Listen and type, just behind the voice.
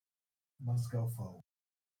Let's go forward.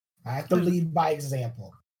 I have to lead by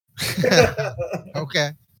example.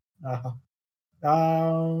 Okay.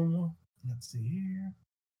 Uh, let's see here.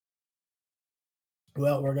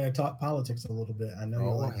 Well, we're going to talk politics a little bit. I know you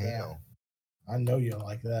Oh like hell. that. I know you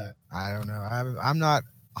like that. I don't know. I'm not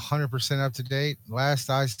 100% up to date. Last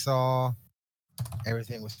I saw,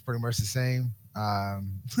 everything was pretty much the same.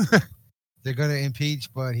 They're going to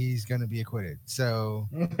impeach, but he's going to be acquitted. So,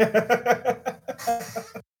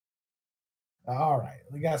 All right,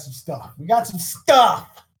 we got some stuff. We got some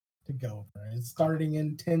stuff to go over. It's starting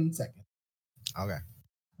in 10 seconds. okay.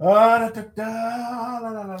 Da, da, da, la,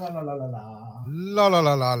 la, la, la, la, la, la. La la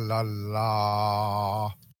la la la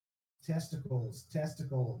la. Testicles,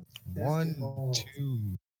 testicles, 1, testicles.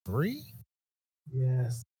 2, 3.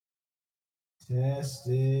 Yes,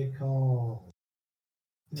 testicles.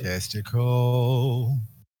 Testicle.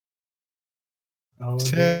 Oh,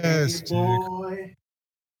 Danny Testicle. boy,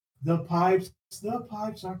 the pipes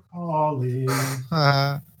are calling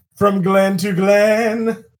Uh, from glen to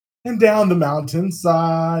glen and down the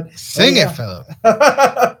mountainside. Sing it, Philip.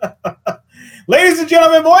 Ladies and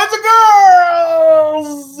gentlemen, boys and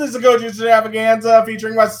girls, this is a Go-To Extravaganza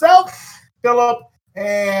featuring myself, Philip,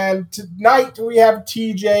 and tonight we have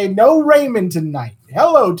TJ. No Raymond tonight.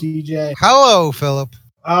 Hello, TJ. Hello, Philip.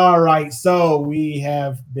 All right, so we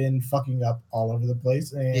have been fucking up all over the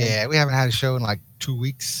place. And Yeah, we haven't had a show in like 2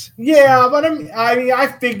 weeks. yeah, but I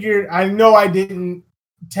figured, I know I didn't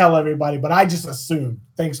tell everybody, but I just assumed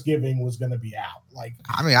Thanksgiving was going to be out. Like,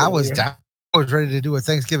 I mean, I was ready to do a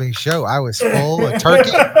Thanksgiving show. I was full of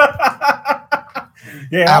turkey.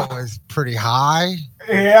 Yeah, I was pretty high.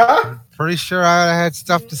 yeah. Pretty sure I had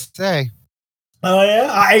stuff to say. Oh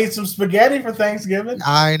yeah, I ate some spaghetti for Thanksgiving.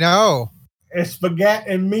 I know. And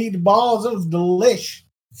spaghetti and meatballs. It was delish.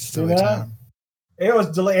 Silly time. It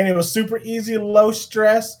was and it was super easy, low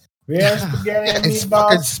stress. We had spaghetti and It's meatballs.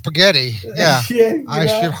 fucking spaghetti. Yeah. Yeah, I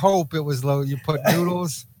should hope it was low. You put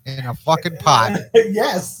noodles in a fucking pot.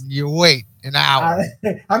 Yes. You wait an hour.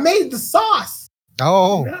 I made the sauce.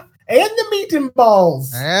 Oh. And the meat and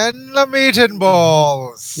balls. And the meat and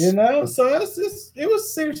balls. You know, so it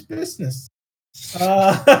was serious business.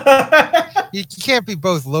 You can't be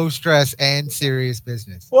both low stress and serious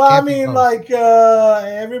business. Well, Can't I be mean, both. like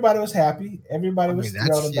everybody was happy. Everybody was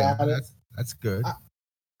thrilled about it. That's good.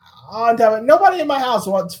 On top of it, nobody in my house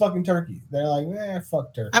wants fucking turkey. They're like,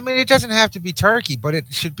 fuck turkey. I mean, it doesn't have to be turkey, but it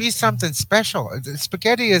should be something special.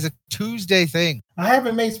 Spaghetti is a Tuesday thing. I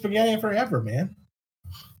haven't made spaghetti in forever, man.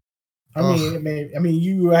 I mean,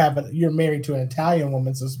 you're married to an Italian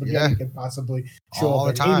woman, so spaghetti could possibly show all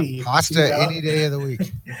up the time. Pasta any day of the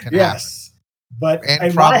week. Yes, but and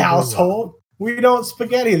in my household, we don't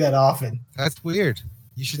spaghetti that often. That's weird.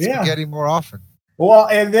 You should spaghetti more often. Well,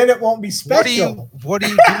 and then it won't be special. What do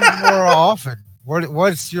you do more often?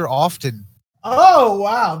 What's your often? Oh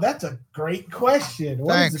wow, that's a great question.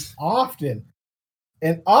 What is it often?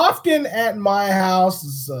 And often at my house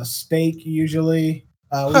is a steak usually.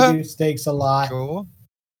 We do steaks a lot. Cool.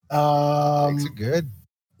 Steaks are good.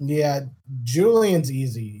 Yeah, Julian's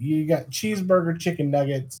easy. You got cheeseburger, chicken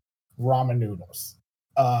nuggets, ramen noodles,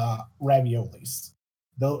 raviolis.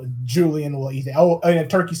 Julian will eat it. Oh, and a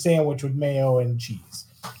turkey sandwich with mayo and cheese.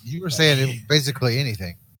 You were saying basically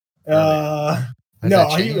anything. No,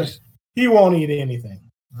 he won't eat anything.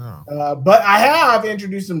 Oh. But I have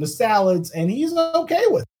introduced him to salads, and he's okay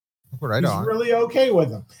with it. Right He's really okay with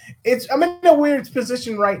them. I'm in a weird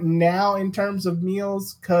position right now in terms of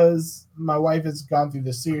meals because my wife has gone through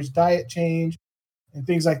this serious diet change and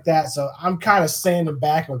things like that. So I'm kind of standing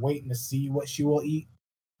back and waiting to see what she will eat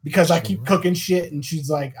because I keep cooking shit and she's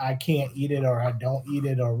like, I can't eat it or I don't eat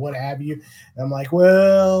it or what have you. And I'm like,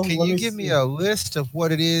 well, can you give me a list of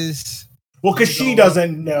what it is? Well, because she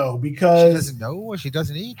doesn't know because she doesn't know what she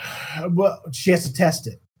doesn't eat. Well, she has to test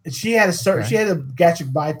it. She had she had a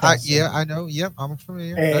gastric bypass. Yeah, I know. Yep, I'm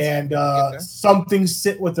familiar. And some things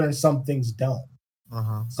sit with her and some things don't.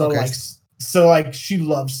 So like she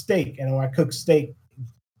loves steak, and when I cook steak,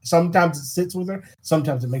 sometimes it sits with her,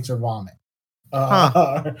 sometimes it makes her vomit.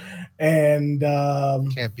 And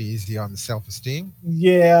can't be easy on the self-esteem.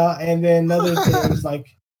 Yeah, and then other things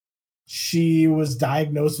like she was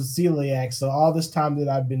diagnosed with celiac. So all this time that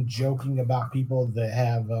I've been joking about people that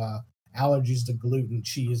have allergies to gluten,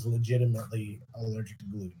 she is legitimately allergic to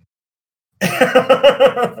gluten.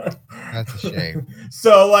 That's a shame.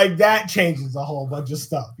 So like that changes a whole bunch of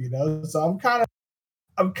stuff, you know. So I'm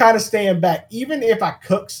kind of staying back. Even if I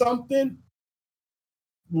cook something,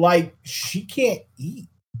 like she can't eat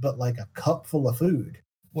but like a cup full of food.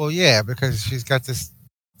 Well, yeah, because she's got this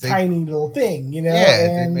tiny little thing, you know.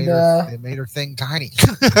 Yeah, and they made her thing tiny.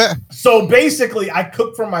 So basically, I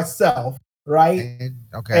cook for myself, right?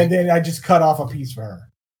 Okay. And then I just cut off a piece for her.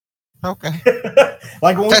 Okay.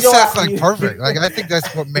 Like when that we go sounds out, like perfect. Like I think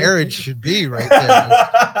that's what marriage should be, right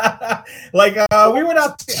there. Like we went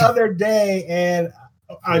out the other day and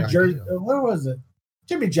where was it?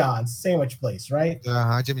 Jimmy John's sandwich place, right?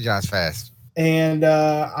 Jimmy John's fast. And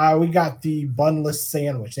we got the bunless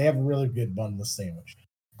sandwich. They have a really good bunless sandwich.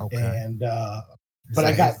 Okay. And but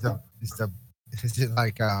I got is it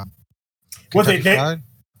like what they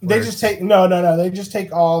just take no. They just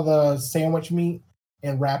take all the sandwich meat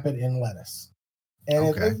and wrap it in lettuce.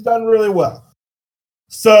 And it's done really well.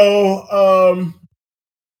 So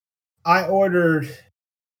I ordered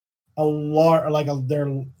a large, like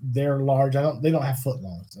they're large. They don't have foot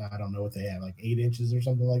longs. I don't know what they have, like 8 inches or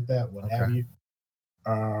something like that. What have you?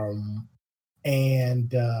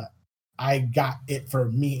 And I got it for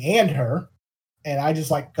me and her, and I just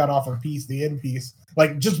like cut off a piece, the end piece,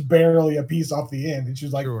 like just barely a piece off the end. And she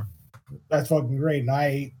was like, sure. That's fucking great. And I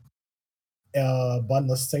ate a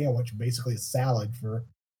bunless sandwich, basically a salad for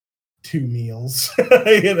 2 meals,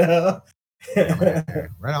 you know.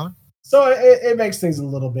 Right on. So it makes things a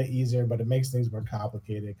little bit easier, but it makes things more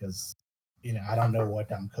complicated because, you know, I don't know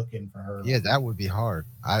what I'm cooking for her. Yeah, that would be hard.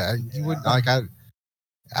 You wouldn't like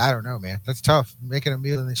I don't know, man. That's tough. Making a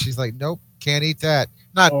meal and then she's like, nope, can't eat that.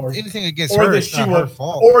 Not anything against her. It's not her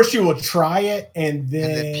fault. Or she will try it and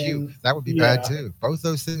then puke. That would be bad too. Both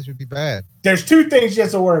those things would be bad. There's 2 things you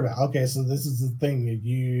have to worry about. Okay, so this is the thing. If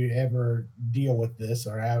you ever deal with this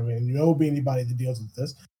or know anybody that deals with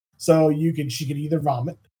this, so she could either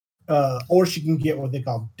vomit, or she can get what they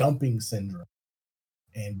call dumping syndrome.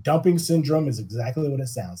 And dumping syndrome is exactly what it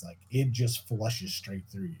sounds like. It just flushes straight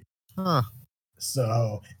through you. Huh.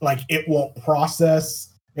 So, like, it won't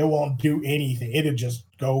process. It won't do anything. It'll just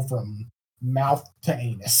go from mouth to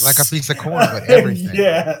anus. Like a piece of corn, but everything.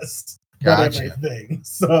 Yes. Gotcha. But everything.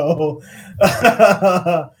 So,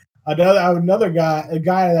 another guy, a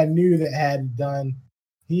guy that I knew that had done,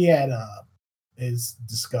 he had is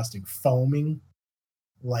disgusting foaming.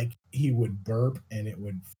 Like, he would burp and it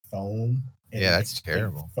would foam. Yeah, that's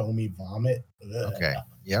terrible. Foamy vomit. Ugh. Okay.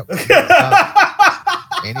 Yep.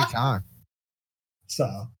 Anytime.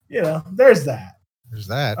 So, you know, there's that. There's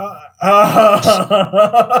that.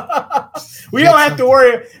 We don't have to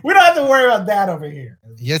worry about that over here.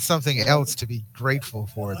 Yet something else to be grateful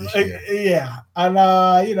for this year. Yeah. And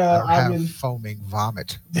you know, I've been foaming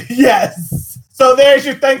vomit. Yes. So there's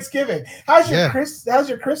your Thanksgiving. How's your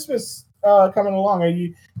Christmas coming along? Are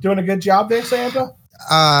you doing a good job there, Santa?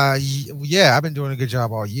 Yeah, I've been doing a good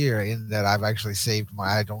job all year in that I've actually saved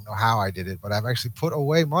I don't know how I did it, but I've actually put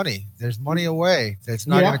away money. There's money away that's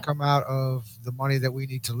not going to come out of the money that we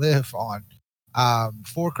need to live on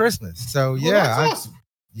for Christmas. So that's awesome.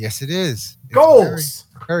 Yes, it is. It's goals.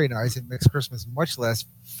 Very, very nice. It makes Christmas much less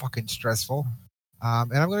fucking stressful.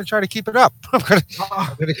 And I'm going to try to keep it up. I'm going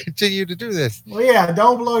to continue to do this. Well, yeah,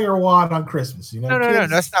 don't blow your wad on Christmas. You know, no,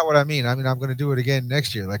 that's not what I mean. I mean, I'm going to do it again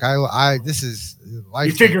next year. Like this is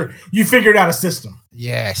life. You figured out a system.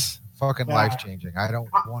 Yes, fucking life changing. I don't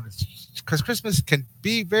want to, because Christmas can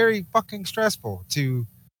be very fucking stressful to.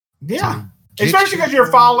 Yeah, especially because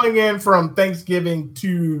you're following in from Thanksgiving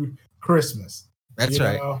to Christmas. That's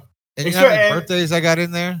right. Know? And you know how many birthdays I got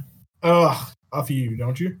in there? A few,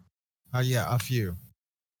 don't you? Yeah, a few.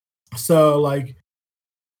 So, like,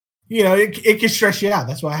 you know, it can stress you out.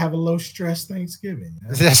 That's why I have a low stress Thanksgiving.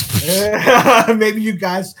 Maybe you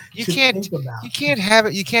guys think about. You can't have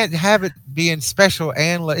it. You can't have it being special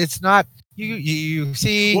and it's not. You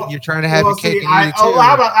see, you're trying to have your cake and eat it too.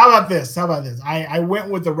 How about this? I went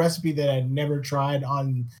with a recipe that I'd never tried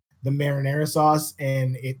on the marinara sauce,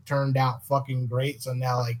 and it turned out fucking great. So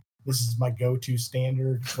now, like, this is my go-to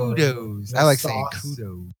standard. Kudos. I like saying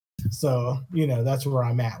kudos. So, you know, that's where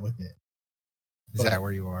I'm at with it. Is that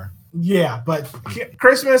where you are? Yeah, but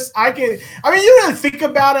Christmas, you gotta think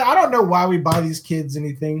about it. I don't know why we buy these kids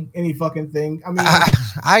any fucking thing. I mean,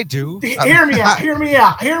 I do. Hear me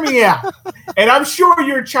out. And I'm sure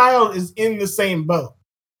your child is in the same boat.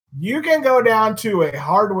 You can go down to a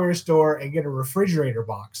hardware store and get a refrigerator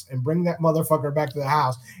box and bring that motherfucker back to the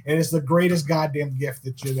house. And it's the greatest goddamn gift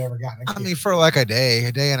that you've ever gotten. I mean, for like a day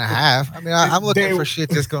and a half. I mean, I'm looking for shit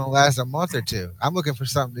that's going to last a month or two. I'm looking for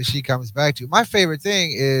something that she comes back to. My favorite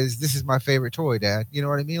thing is, this is my favorite toy, Dad. You know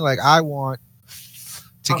what I mean? Like, I want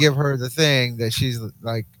to give her the thing that she's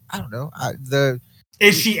like, I don't know.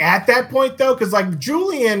 Is she at that point, though? Because, like,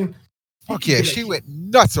 Julian... Fuck yeah, she went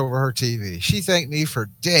nuts over her TV. She thanked me for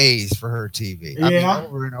days for her TV. I mean,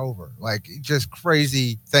 over and over. Like, just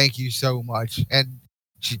crazy. Thank you so much. And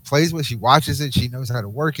She plays with, she watches it, she knows how to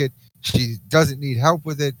work it. She doesn't need help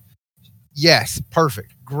with it. Yes,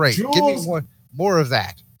 perfect. Great. Give me more of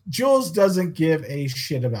that. Jules doesn't give a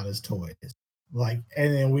shit about his toys. And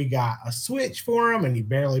then we got a Switch for him, and he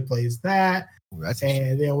barely plays that. Ooh,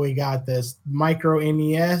 and then we got this micro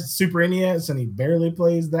NES, Super NES, and he barely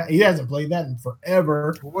plays that. He hasn't played that in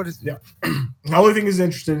forever. What is it? The only thing he's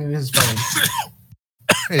interested in is his phone.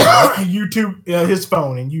 YouTube, his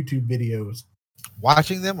phone and YouTube videos.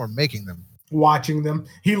 Watching them or making them? Watching them.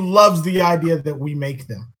 He loves the idea that we make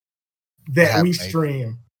them, that we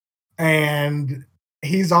stream. And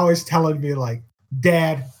he's always telling me, like,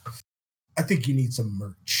 Dad, I think you need some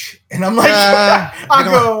merch. And I'm like,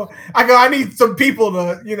 I need some people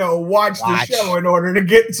to, watch the show in order to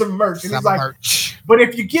get some merch. And he's like, but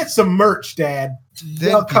if you get some merch, Dad,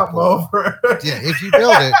 they'll come over. Yeah, if you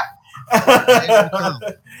build it.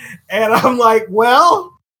 And I'm like,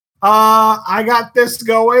 well, I got this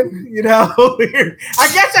going, I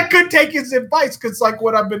guess I could take his advice because like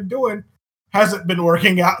what I've been doing hasn't been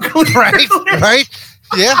working out. Right?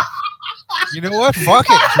 Yeah. You know what? Fuck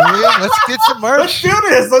it, Julian. Let's get some merch. Let's do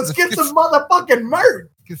this. Let's get some motherfucking merch.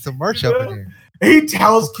 Get some merch up in here. He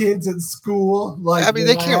tells kids at school, like,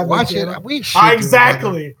 they can't watch it. We should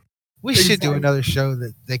should do another show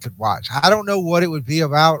that they could watch. I don't know what it would be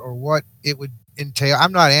about or what it would entail.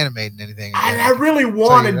 I'm not animating anything. I really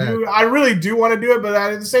want to do it. I really do want to do it, but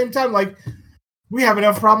at the same time, like, we have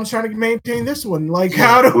enough problems trying to maintain this one. Like,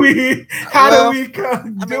 how do we do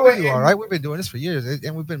it? All right. We've been doing this for years,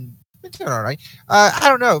 and we've been doing all right. I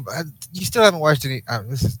don't know. You still haven't watched any.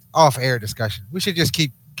 This is off-air discussion. We should just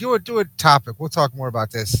do a topic. We'll talk more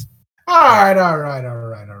about this. All right.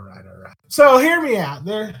 So hear me out.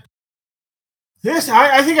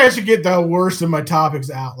 I think I should get the worst of my topics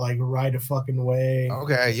out, like, right a fucking way.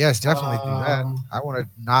 Okay. Yes, definitely do that. I want to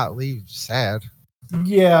not leave sad.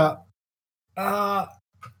 Yeah.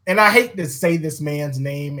 And I hate to say this man's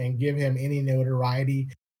name and give him any notoriety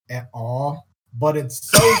at all, but it's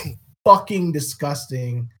so fucking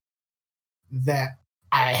disgusting that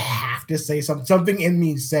I have to say something. Something in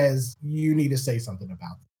me says you need to say something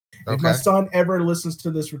about it. Okay. If my son ever listens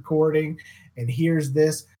to this recording and hears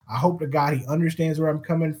this, I hope to God he understands where I'm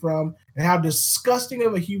coming from and how disgusting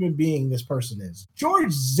of a human being this person is.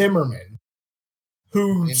 George Zimmerman,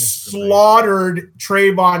 who slaughtered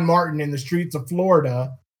Trayvon Martin in the streets of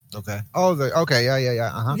Florida. Okay. Oh,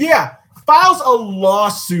 yeah. Uh-huh. Yeah. Files a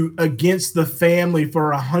lawsuit against the family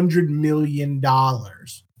for $100 million.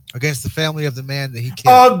 Against the family of the man that he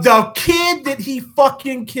killed. Of the kid that he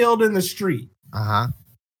fucking killed in the street. Uh-huh.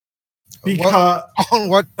 Because on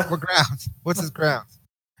what grounds? What's his grounds?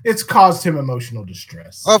 It's caused him emotional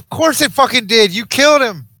distress. Of course it fucking did. You killed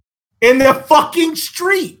him. In the fucking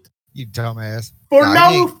street. You dumbass. For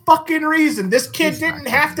no fucking reason. This kid didn't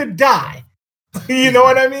have to die. You know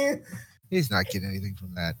what I mean? He's not getting anything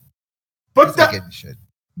from that. But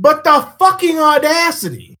the fucking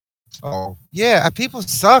audacity. Oh, yeah. People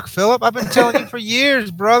suck, Philip. I've been telling you for years,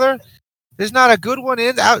 brother. There's not a good one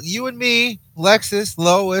out. You and me, Lexus,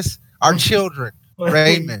 Lois, our children.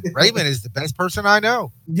 Raymond. Raymond is the best person I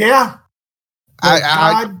know. Yeah.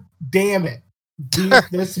 God damn it. Beat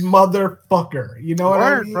this motherfucker. You know what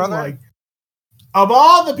I mean? Brother. Like, of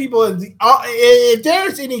all the people, if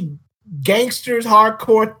there's any gangsters,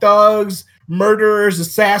 hardcore thugs, murderers,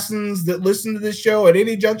 assassins that listen to this show at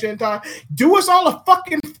any junction in time, do us all a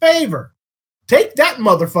fucking favor. Take that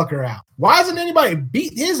motherfucker out. Why hasn't anybody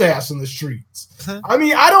beat his ass in the streets? I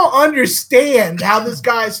mean, I don't understand how this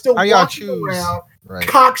guy is still walking around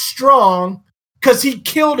cock strong because he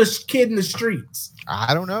killed a kid in the streets.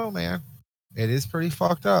 I don't know, man. It is pretty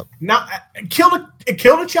fucked up. Now, killed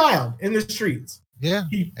a child in the streets. Yeah.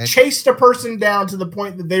 He chased a person down to the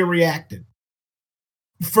point that they reacted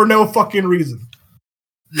for no fucking reason.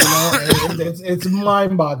 You know, it's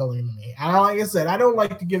mind-boggling to me. Like I said, I don't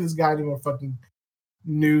like to give this guy any more fucking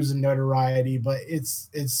news and notoriety, but it's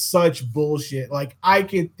such bullshit. Like, I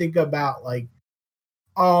can think about like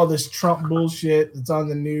all this Trump bullshit that's on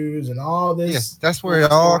the news and all this. Yes, that's where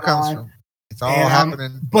it all comes from. It's all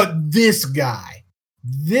happening. But this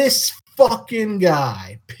fucking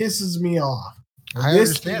guy pisses me off. I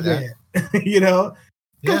understand that. You know,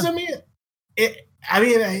 because I mean,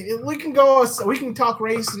 we can talk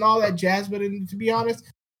race and all that jazz, but to be honest,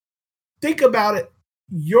 think about it.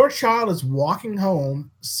 Your child is walking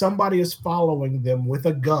home. Somebody is following them with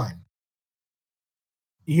a gun.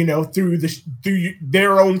 You know, through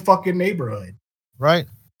their own fucking neighborhood. Right.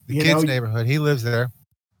 The kid's neighborhood. He lives there.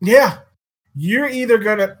 Yeah. You're either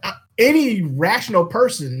gonna. Any rational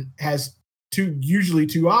person has usually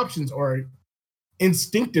two options, or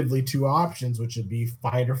instinctively two options, which would be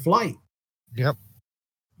fight or flight. Yep.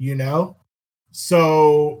 You know?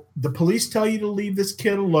 So the police tell you to leave this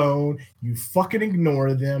kid alone. You fucking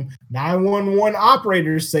ignore them. 911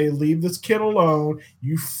 operators say leave this kid alone.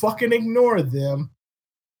 You fucking ignore them.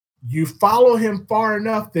 You follow him far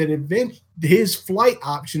enough that eventually his flight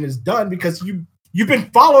option is done because you've been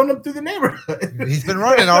following him through the neighborhood. He's been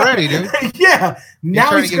running already, dude. Yeah.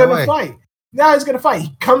 Now he's going to fight. Now he's going to fight.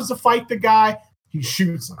 He comes to fight the guy. He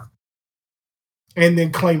shoots him. And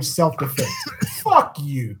then claims self-defense. Fuck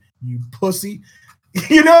you, you pussy.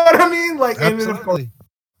 You know what I mean? Like, and then of course,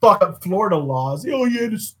 fuck up Florida laws. Oh, he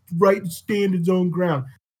had the right to stand his own ground.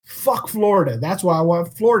 Fuck Florida. That's why I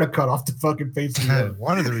want Florida cut off the fucking face of the earth.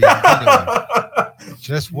 One of the reasons. Anyway.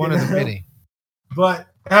 Just one of the many. But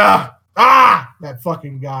that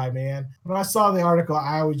fucking guy, man. When I saw the article,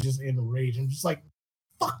 I was just enraged. I'm just like,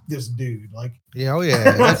 fuck this dude. Like, yeah, oh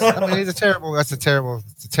yeah. That's a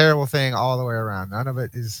terrible thing all the way around. None of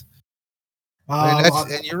it is.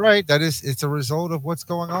 And you're right. It's a result of what's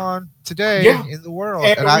going on today in the world.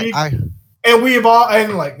 And we have all,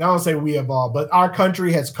 and like, I don't say we have all, but our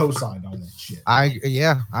country has co-signed on that shit. I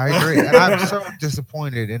agree. And I'm so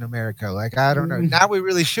disappointed in America. Like, I don't know. Now we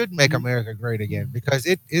really should make America great again because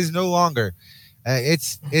it is no longer.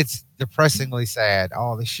 It's depressingly sad.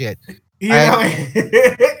 All the shit. Yeah,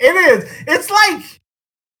 it is.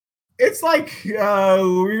 It's like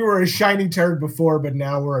we were a shiny turd before, but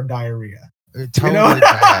now we're a diarrhea. Totally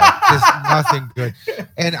bad. Just nothing good.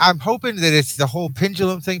 And I'm hoping that it's the whole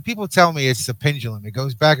pendulum thing. People tell me it's the pendulum. It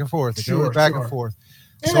goes back and forth. It goes back and forth.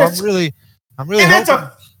 So I'm really hoping.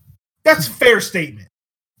 That's a fair statement.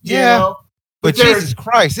 Yeah. You know? But Jesus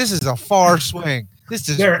Christ, this is a far swing. This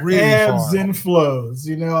is really ebbs far. And flows,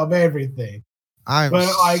 of everything. I'm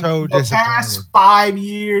so disappointed. The past 5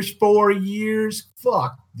 years, 4 year,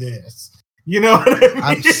 fuck this. You know what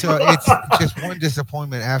I mean? It's just one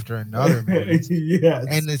disappointment after another, man. Yes.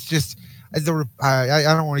 And it's just I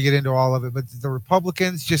don't want to get into all of it, but the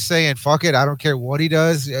Republicans just saying, fuck it, I don't care what he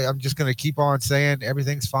does. I'm just going to keep on saying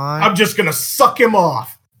everything's fine. I'm just going to suck him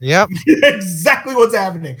off. Yep. Exactly what's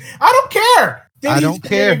happening. I don't care. I don't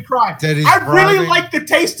care. I really like the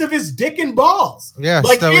taste of his dick and balls. Yeah.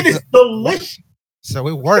 Like, it is delicious. So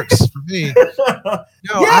it works for me.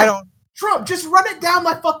 No, I don't. Trump, just run it down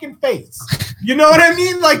my fucking face. You know what I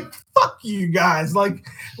mean? Like, fuck you guys. Like,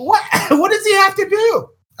 what does he have to do?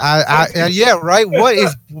 Yeah, right. What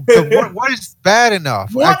is bad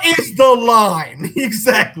enough? What is the line?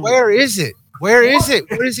 Exactly. Where is it? Where is it?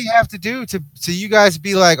 What does he have to do to you guys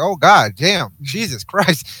be like, oh God, damn, Jesus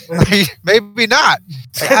Christ? Maybe not.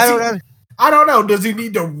 I don't know. Does he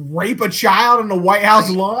need to rape a child on the White House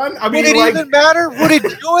lawn? I mean, would it even matter? Would it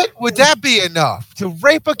do it? Would that be enough to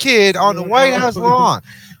rape a kid on the White House lawn?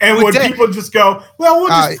 And would people just go, well, we'll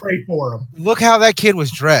just pray for him? Look how that kid was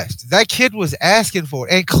dressed. That kid was asking for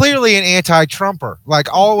it. And clearly an anti-Trumper.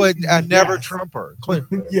 Like always a never-Trumper.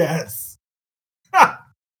 Yes.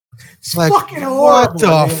 It's like, fucking horrible.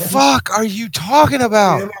 What the fuck are you talking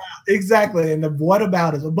about? Yeah, exactly. And the what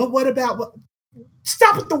about is, but what about what?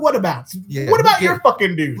 Stop with the whatabouts. Yeah, what about your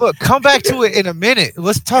fucking dude? Look, come back to it in a minute.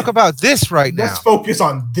 Let's talk about this right now. Let's focus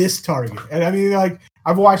on this target. And I mean, like,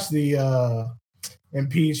 I've watched the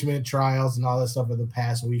impeachment trials and all that stuff for the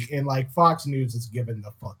past week, and like Fox News is giving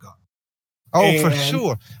the fuck up. Oh, and for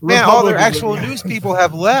sure. Man, all their actual news people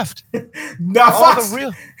have left. No, Fox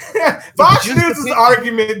News'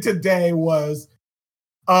 argument today was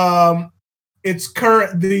it's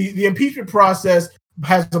current the impeachment process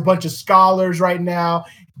has a bunch of scholars right now.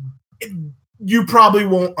 You probably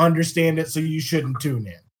won't understand it, so you shouldn't tune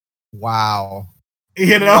in. Wow.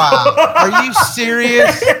 You know? Wow. Are you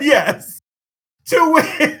serious? Yes. To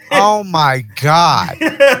win. Oh my God.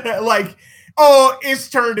 Like, oh, it's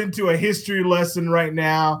turned into a history lesson right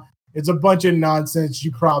now. It's a bunch of nonsense.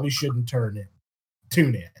 You probably shouldn't tune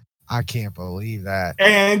in. I can't believe that.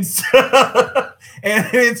 And and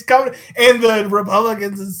it's coming, and the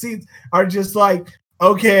Republicans and seats are just like,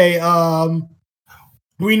 okay,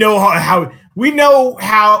 we know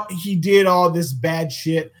how he did all this bad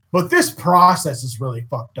shit, but this process is really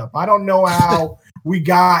fucked up. I don't know how we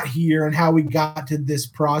got here and how we got to this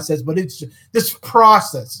process, but this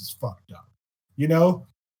process is fucked up. You know,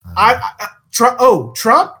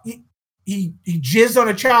 Trump, he jizzed on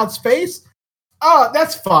a child's face. Oh,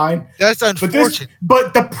 that's fine. That's unfortunate.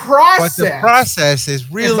 But the process is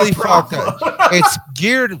really fucked up. It's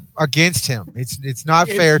geared against him. It's not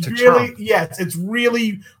fair to Trump. Yes, it's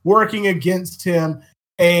really working against him.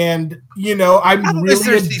 And I'm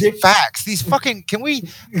really these facts. These fucking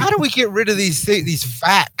how do we get rid of these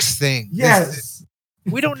facts things? Yes.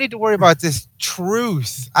 We don't need to worry about this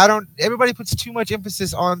truth. Everybody puts too much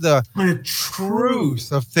emphasis on the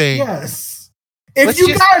truth of things. Yes.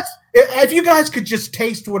 If you guys could just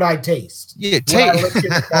taste what I taste. Yeah,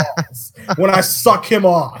 when I suck him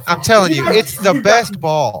off. I'm telling you, it's the best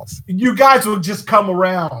balls. You guys will just come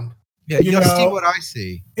around. Yeah, you'll see what I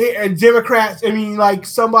see. And Democrats, I mean, like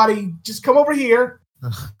somebody just come over here.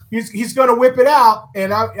 He's going to whip it out,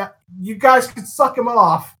 and you guys can suck him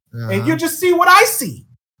off, and you just see what I see.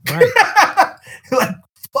 Right. Like,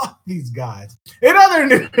 fuck these guys. In other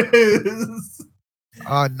news,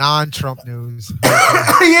 non-Trump news.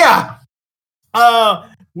 Yeah,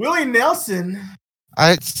 Willie Nelson.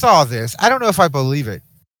 I saw this. I don't know if I believe it.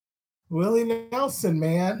 Willie Nelson,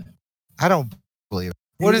 man. I don't believe it.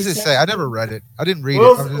 What does it say? I never read it. I didn't read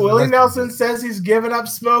it. Willie Nelson says he's given up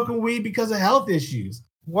smoking weed because of health issues.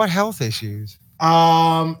 What health issues?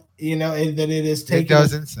 That it is taking. It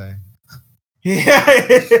doesn't say. Yeah,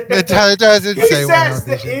 it doesn't say.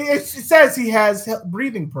 It says he has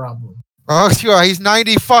breathing problems. Oh, sure. He's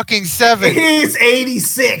 90-fucking-7. He's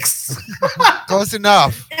 86. Close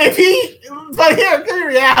enough. But here, the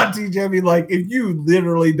reality, Jimmy, like if you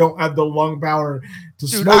literally don't have the lung power to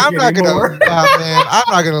smoke anymore, man, I'm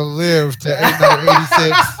not gonna live to 86.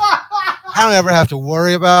 I don't ever have to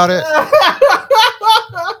worry about it.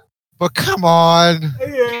 But come on.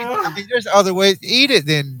 Yeah. I mean, there's other ways. Eat it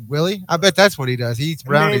then, Willie. I bet that's what he does. He eats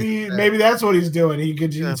brownies. Maybe that's what he's doing. He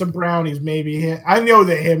could eat some brownies. Maybe I know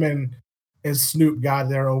that him and Snoop got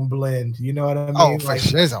their own blend. You know what I mean? Oh, for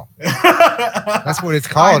shizzle. That's what it's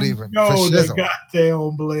called, even. No, they got their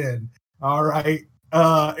own blend. All right.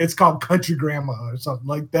 It's called Country Grandma or something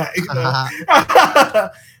like that. You know?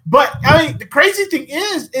 But I mean, the crazy thing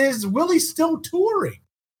is Willie's still touring.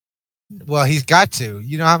 Well, he's got to.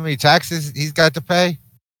 You know how many taxes he's got to pay?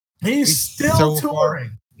 He's still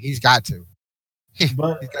touring. He's got to.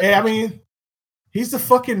 But I mean, he's the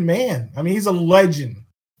fucking man. I mean, he's a legend.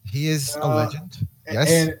 He is a legend.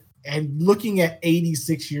 Yes. And looking at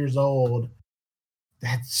 86 years old,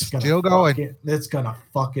 that's gonna still going. That's gonna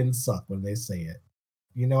fucking suck when they say it.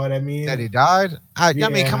 You know what I mean? That he died? I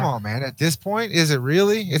mean, come on, man. At this point, is it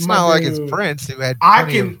really? It's not like it's Prince who had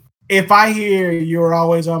if I hear You're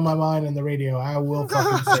Always on My Mind on the radio, I will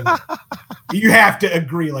fucking sing it. You have to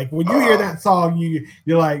agree. Like when you hear that song,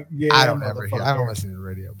 you're like, yeah. I don't listen to the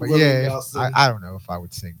radio, but I don't know if I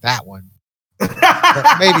would sing that one.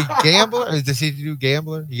 But maybe Gambler. Does he do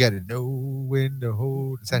Gambler? You got to know when to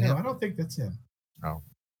hold. Is that him? I don't think that's him. Oh,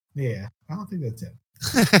 yeah, I don't think that's him.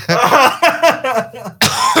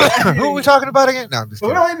 Who are we talking about again? No, I'm just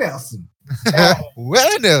kidding. Willie Nelson.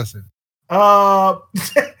 Willie Nelson.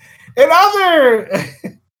 In other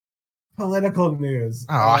political news.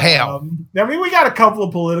 Oh, hell. I mean, we got a couple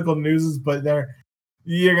of political newses, but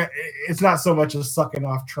it's not so much as sucking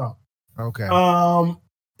off Trump. Okay.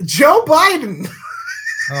 Joe Biden.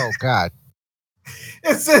 Oh, God.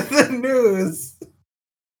 It's in the news.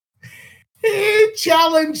 He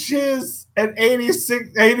challenges an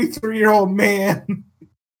 83-year-old man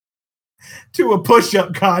to a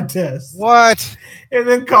push-up contest. What? And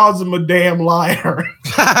then calls him a damn liar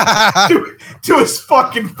to his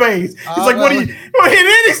fucking face. He's like, what do you... And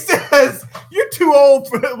then he says, you're too old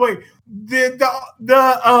for... Wait,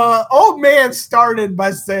 the old man started by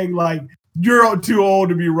saying, like, you're too old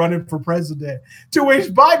to be running for president. To which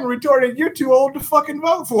Biden retorted, you're too old to fucking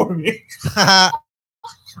vote for me. I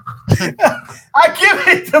give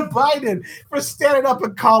it to Biden for standing up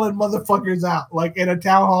and calling motherfuckers out, like in a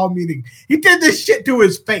town hall meeting. He did this shit to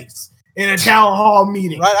his face in a town hall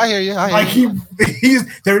meeting. Right, I hear you.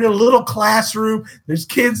 They're in a little classroom. There's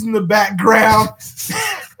kids in the background.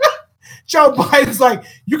 Joe Biden's like,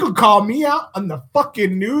 you can call me out on the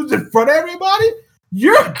fucking news in front of everybody?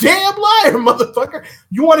 You're a damn liar, motherfucker.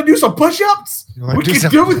 You want to do some push-ups? We can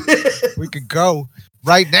do this. We can go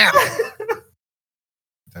right now.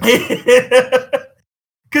 Because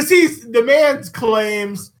the man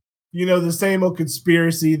claims, the same old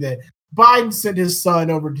conspiracy that Biden sent his son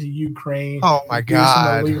over to Ukraine. Oh my God!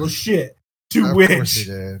 Some illegal shit. To which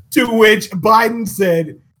Biden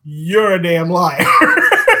said, "You're a damn liar."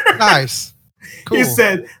 Nice. Cool. He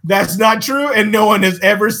said that's not true, and no one has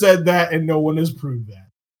ever said that, and no one has proved that.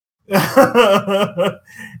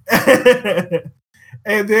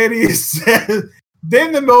 And then he said.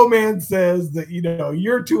 Then the man says that,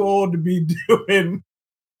 you're too old to be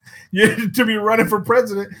to be running for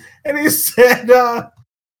president. And he said,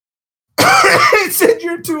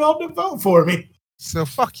 you're too old to vote for me. So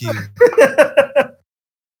fuck you.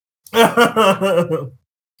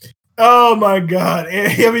 Oh my God.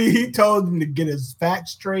 I mean, he told him to get his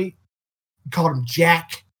facts straight. He called him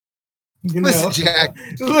Jack. You know, Listen, Jack.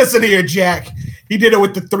 Listen here, Jack. He did it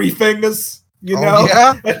with the 3 fingers. You know,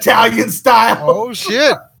 yeah? Italian style. Oh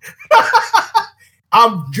shit!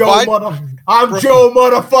 I'm Joe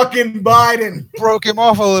motherfucking Biden. Broke him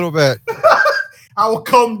off a little bit. I will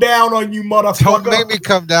come down on you, motherfucker. Don't make me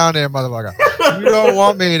come down there, motherfucker. You don't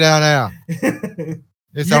want me down there.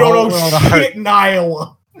 It's you a don't whole know world of shit hurt. in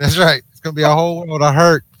Iowa. That's right. It's gonna be a whole world of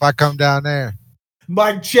hurt if I come down there.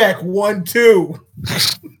 Mic check 1, 2.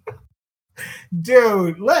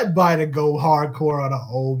 Dude, let Biden go hardcore on an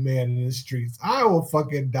old man in the streets. I will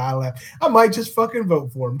fucking die laughing. I might just fucking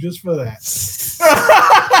vote for him just for that.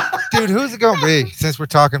 Dude, who's it gonna be? Since we're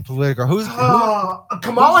talking political, who's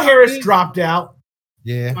Kamala Harris dropped out.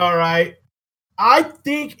 Yeah. All right. I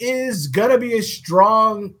think is gonna be a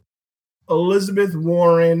strong Elizabeth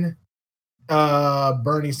Warren,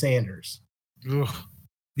 Bernie Sanders. Ugh.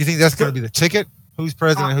 You think that's gonna be the ticket? Who's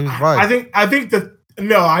president? Who's vice? I think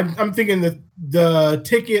I'm thinking the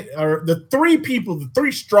ticket or the 3 people, the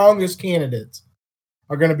 3 strongest candidates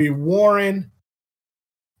are going to be Warren,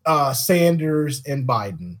 Sanders, and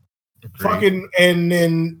Biden. Agreed. Fucking, and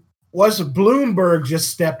then Bloomberg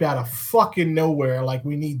just stepped out of fucking nowhere. Like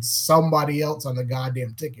we need somebody else on the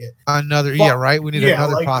goddamn ticket. Another, yeah, right. We need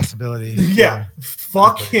another possibility. Yeah,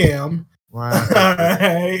 fuck him. Wow.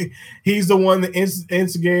 He's the one that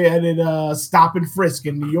instigated stop and frisk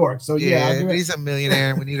in New York. So yeah, he's a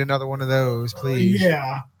millionaire. We need another one of those, please.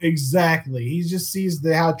 Yeah, exactly. He just sees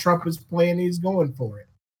how Trump is playing. He's going for it.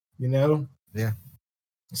 You know. Yeah.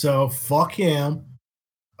 So fuck him.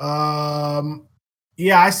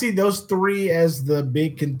 Yeah, I see those 3 as the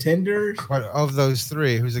big contenders. But of those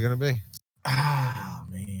 3, who's it going to be? Oh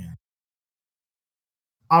man,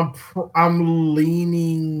 I'm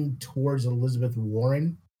leaning towards Elizabeth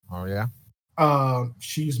Warren. Oh yeah.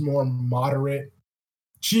 She's more moderate.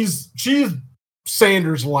 She's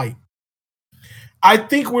Sanders light. I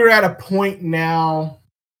think we're at a point now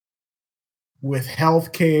with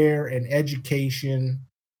healthcare and education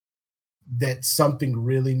that something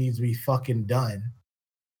really needs to be fucking done.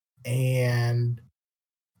 And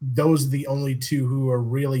those are the only 2 who are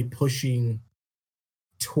really pushing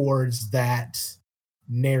towards that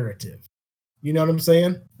narrative. You know what I'm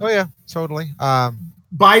saying? Oh yeah, totally.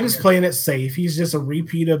 Biden's playing it safe. He's just a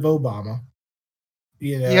repeat of Obama.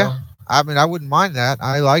 You know? Yeah. I mean, I wouldn't mind that.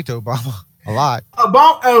 I liked Obama a lot.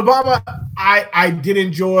 Obama, I did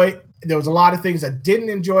enjoy. There was a lot of things I didn't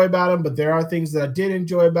enjoy about him, but there are things that I did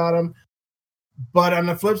enjoy about him. But on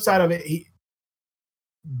the flip side of it,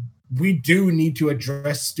 we do need to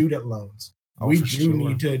address student loans. We do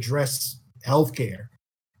need to address healthcare.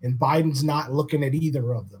 And Biden's not looking at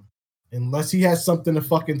either of them. Unless he has something to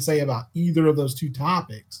fucking say about either of those 2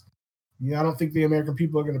 topics. I don't think the American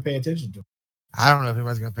people are going to pay attention to it. I don't know if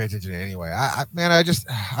anybody's going to pay attention to it anyway. I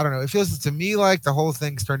don't know. It feels to me like the whole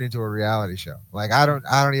thing's turned into a reality show. Like, I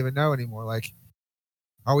don't even know anymore. Like,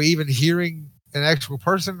 are we even hearing an actual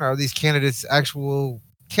person? Are these candidates actual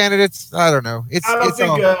candidates? I don't know.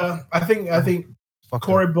 I think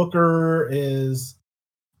Cory Booker is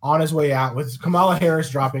on his way out with Kamala Harris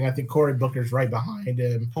dropping. I think Cory Booker's right behind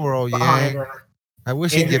him. Poor old Yang. I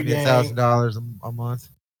wish he'd give me $1,000 a month.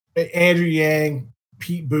 Andrew Yang,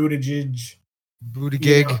 Pete Buttigieg.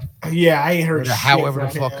 Yeah, I ain't heard shit however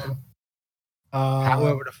from the fuck. him.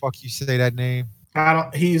 However the fuck you say that name.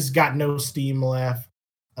 He's got no steam left.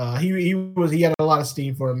 He had a lot of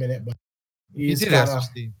steam for a minute, but he did have some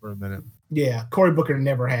steam for a minute. Yeah, Cory Booker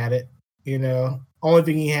never had it. Only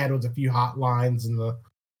thing he had was a few hot lines in the,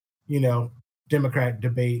 Democratic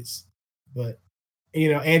debates. But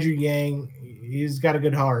Andrew Yang, he's got a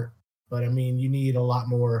good heart. But I mean, you need a lot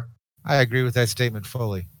more. I agree with that statement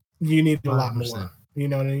fully. You need a 100%. lot more. You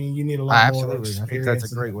know what I mean? You need a lot more. Absolutely. I think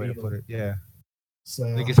that's a great way to put it. Yeah. So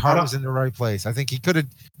I think his heart was in the right place. I think he could have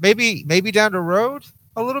maybe down the road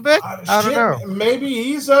a little bit. I don't know. Maybe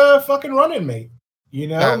he's a fucking running mate. Maybe.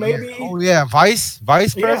 Yeah. Oh yeah, vice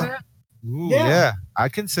president. Ooh, yeah.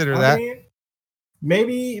 I'd consider that. I mean,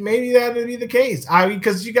 maybe that would be the case.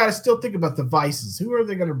 Because you got to still think about the vices. Who are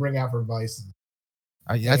they going to bring out for vices?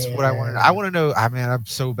 That's what I want to know. I want to know. I mean, I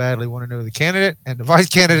so badly want to know the candidate and the vice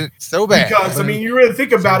candidate so bad. Because you really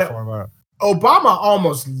think about it. Obama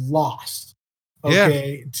almost lost.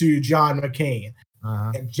 To John McCain.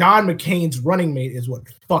 Uh-huh. And John McCain's running mate is what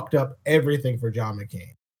fucked up everything for John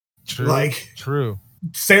McCain. True.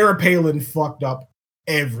 Sarah Palin fucked up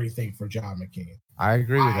everything for John McCain. I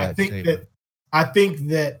agree with that. I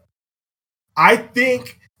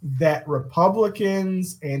think that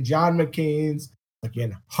Republicans and John McCain's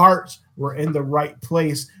hearts were in the right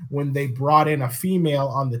place when they brought in a female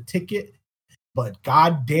on the ticket. But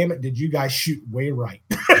god damn it, did you guys shoot way right?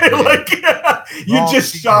 like you Wrong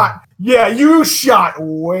just season. shot. Yeah, you shot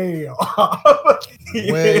way off.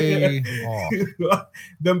 Way off.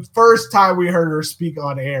 The first time we heard her speak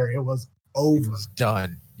on air, it was It over. was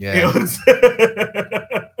done. It Yeah. was.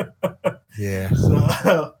 Yeah.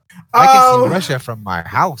 So, I can see Russia from my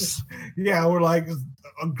house. yeah, we're like,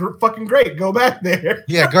 fucking great. Go back there.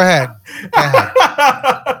 Yeah, go ahead. Go ahead.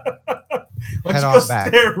 Let's Head go on back.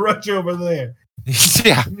 stare at Russia over there.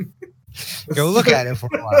 Yeah. Go look at it for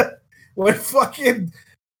a while. When fucking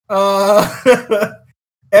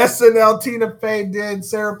SNL Tina Fey did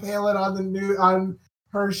Sarah Palin on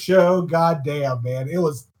her show, goddamn man, it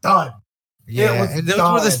was done. Yeah, was and those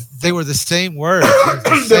done. they were the same words. It was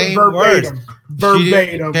the same words. She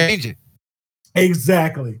Verbatim. didn't change it.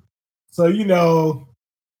 Exactly. So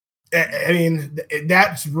I mean,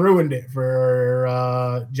 that's ruined it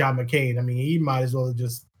for John McCain. I mean, he might as well have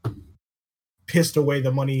just pissed away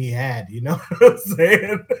the money he had. You know what I'm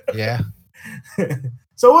saying? Yeah.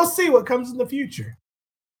 So we'll see what comes in the future.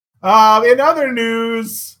 In other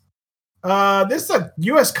news, this is a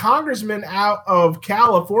U.S. congressman out of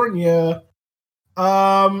California.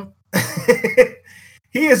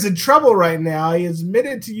 He is in trouble right now. He is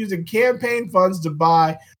admitted to using campaign funds to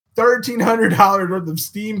buy $1,300 worth of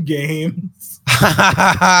Steam games.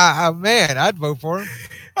 Man, I'd vote for him.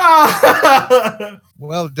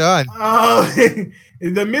 Well done.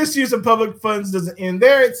 The misuse of public funds doesn't end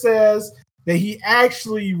there. It says that he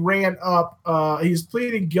actually ran up. He's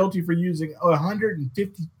pleading guilty for using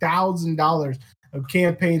 $150,000 of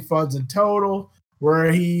campaign funds in total,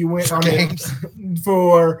 where he went on it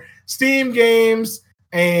for Steam games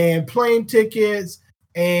and plane tickets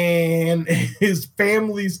and his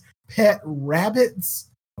family's pet rabbits.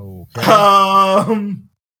 Okay.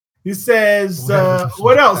 He says,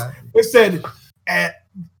 what else? It said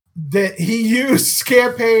that he used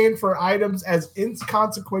campaign for items as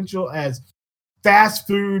inconsequential as fast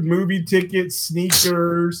food, movie tickets,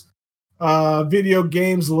 sneakers, video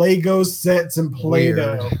games, Lego sets, and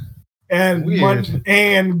Play-Doh. And money,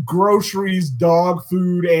 and groceries, dog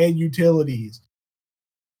food, and utilities.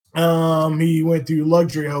 He went through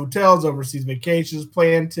luxury hotels, overseas vacations,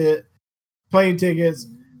 plane tickets,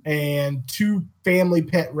 and 2 family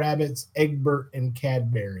pet rabbits, Egbert and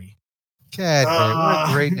Cadbury. Cadbury, what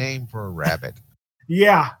a great name for a rabbit.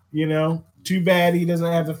 Yeah, too bad he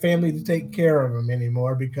doesn't have the family to take care of him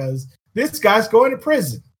anymore, because this guy's going to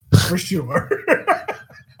prison for sure.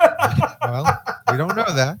 Well, we don't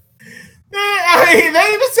know that. I mean,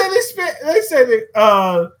 they even said they said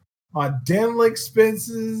that on dental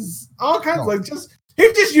expenses, all kinds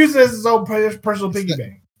he just uses it as his own personal piggy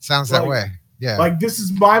bank. Sounds that way. Yeah. Like, this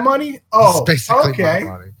is my money. Oh, basically okay.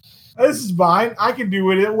 my money. This is mine. I can do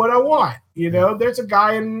with it what I want. There's a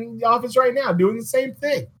guy in the office right now doing the same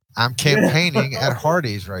thing. I'm campaigning at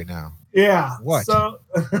Hardee's right now. Yeah. What? So,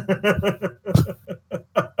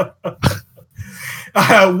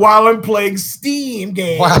 while I'm playing Steam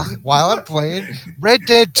games. While I'm playing Red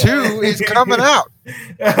Dead 2 is coming out.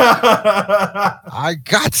 I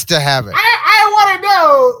got to have it. I want to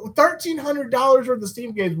know $1,300 worth of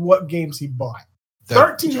Steam games, what games he bought.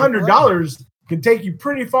 $1,300 can take you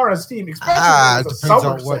pretty far on Steam, especially with a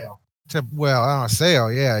summer sale. On a sale,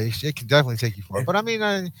 yeah, it can definitely take you far. But I mean,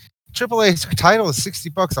 AAA title is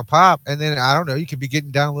 $60 a pop, and then I don't know, you could be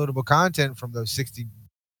getting downloadable content from those 60.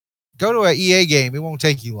 Go to an EA game; it won't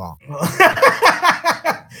take you long.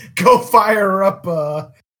 Go fire up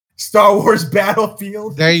Star Wars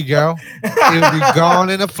Battlefield. There you go. It'll be gone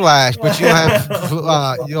in a flash, but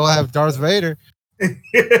you'll have Darth Vader.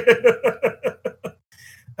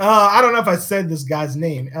 I don't know if I said this guy's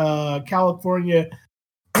name. California,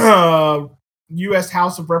 U.S.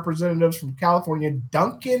 House of Representatives from California,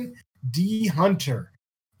 Duncan D. Hunter.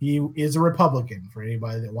 He is a Republican, for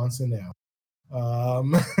anybody that wants to know.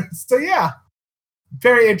 So yeah,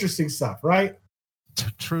 very interesting stuff, right?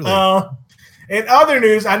 Truly. In other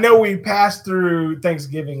news, I know we passed through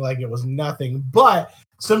Thanksgiving like it was nothing, but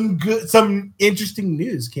some interesting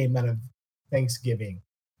news came out of Thanksgiving,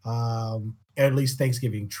 at least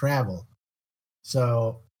Thanksgiving travel.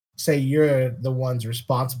 So, say you're the ones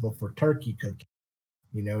responsible for turkey cooking,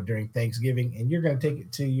 during Thanksgiving, and you're going to take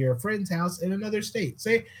it to your friend's house in another state.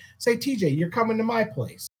 Say TJ, you're coming to my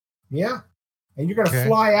place, yeah, and you're going to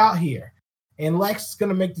fly out here. And Lex is going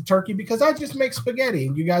to make the turkey because I just make spaghetti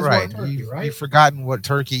and you guys want turkey, right? You've forgotten what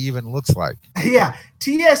turkey even looks like. Yeah.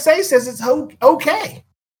 TSA says it's okay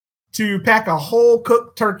to pack a whole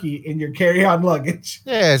cooked turkey in your carry-on luggage.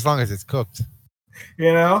 Yeah, as long as it's cooked.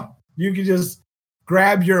 You can just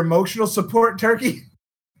grab your emotional support turkey.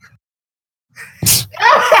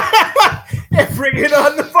 And bring it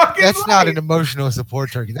on the fucking. That's not an emotional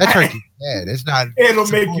support turkey. That turkey's dead. It's not. It'll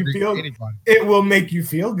make you feel. Anybody. It will make you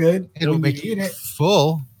feel good. It'll make you eat it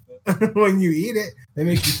full. when you eat it. They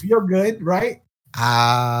make you feel good, right?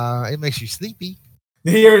 It makes you sleepy.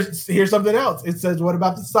 Here's something else. It says, what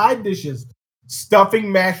about the side dishes?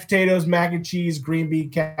 Stuffing, mashed potatoes, mac and cheese, green bean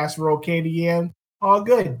casserole, candy yam. All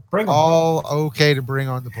good. Bring them. All okay to bring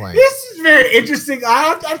on the plane. This is very interesting.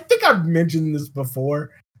 I think I've mentioned this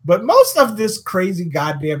before, but most of this crazy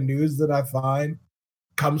goddamn news that I find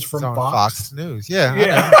comes from Fox News.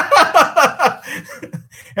 Yeah.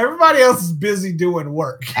 Everybody else is busy doing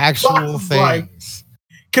work. Actual things. Like,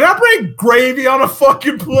 can I bring gravy on a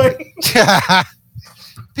fucking plane?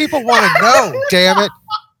 People want to know, damn it.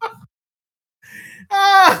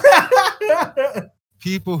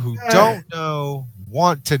 People who don't know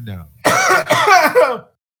want to know.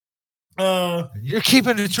 You're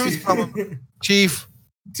keeping the truth from them, Chief.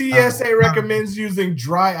 TSA recommends using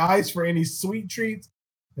dry ice for any sweet treats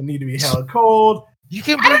that need to be held cold. You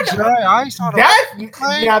can bring dry ice on a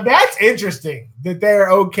plane? Now that's interesting that they're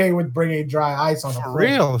okay with bringing dry ice on a plane.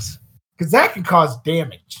 Reals. Because that can cause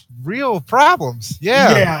damage. Real problems.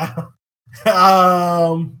 Yeah.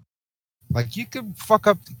 Like you could fuck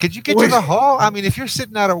up. Could you get to the hall? I mean, if you're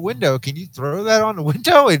sitting out a window, can you throw that on the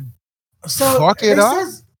window and fuck it up?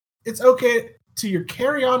 Says it's okay to your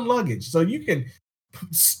carry-on luggage, so you can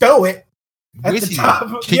stow it at the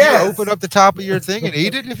top. Can you open up the top of your thing and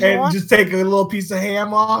eat it if you want? Just take a little piece of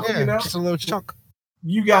ham off. Yeah, you know, just a little chunk.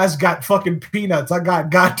 You guys got fucking peanuts. I got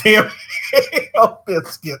goddamn ham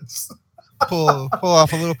biscuits. Pull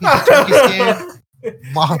off a little piece of turkey skin.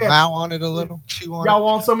 Mow on it a little. Chew on it. Y'all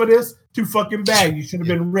want some of this? Too fucking bad. You should have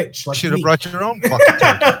been rich. Like should have brought your own fucking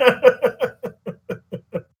turkey.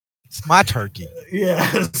 It's my turkey.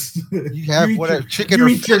 Yes. You have whatever chicken or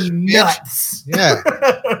fish. Your nuts. Yeah.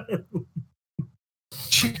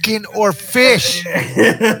 Chicken or fish. You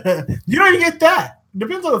don't even get that.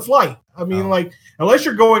 Depends on the flight. I mean, like, unless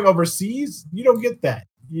you're going overseas, you don't get that.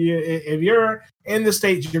 If you're in the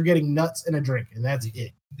States, you're getting nuts and a drink, and that's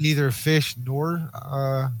it. Neither fish nor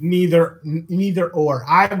neither or.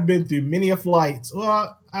 I've been through many a flights.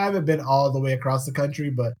 Well, I haven't been all the way across the country,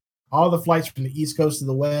 but all the flights from the East Coast to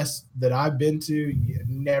the West that I've been to, you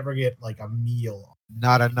never get like a meal.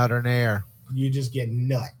 Not a nut or nair. You just get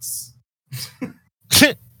nuts.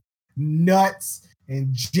 Nuts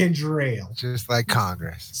and ginger ale. Just like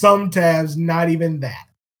Congress. Sometimes not even that,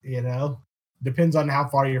 you know? Depends on how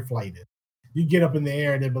far your flight is. You get up in the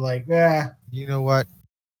air and they'll be like, you know what?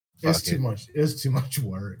 It's too much. It's too much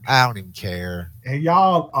work. I don't even care. And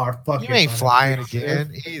y'all are fucking. You ain't flying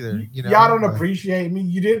again either. You know, y'all don't appreciate me.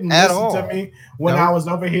 You didn't listen to me when I was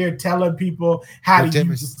over here telling people how to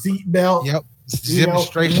use the seatbelt. Yep.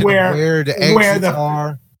 Demonstration where the exits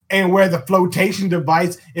are. And where the flotation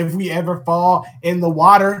device, if we ever fall in the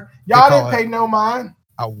water, y'all didn't pay no mind.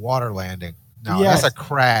 A water landing. No, that's a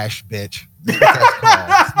crash, bitch. That's what that's called.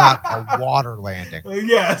 It's not a water landing.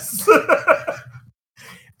 Yes.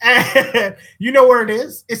 And you know where it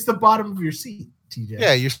is? It's the bottom of your seat, TJ.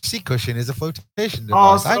 Yeah, your seat cushion is a flotation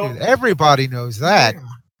device. Everybody knows that. Yeah.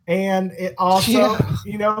 And it also,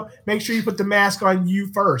 you know, make sure you put the mask on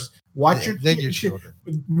you first. Watch your children.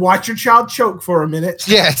 Watch your child choke for a minute.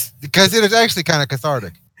 Yes, because it is actually kind of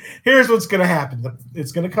cathartic. Here's what's going to happen.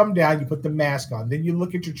 It's going to come down. You put the mask on. Then you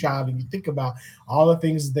look at your child and you think about all the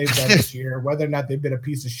things that they've done this year, whether or not they've been a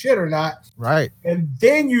piece of shit or not. Right. And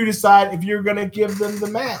then you decide if you're going to give them the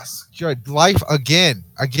mask. Sure. Life again.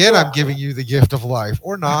 Again, I'm giving you the gift of life.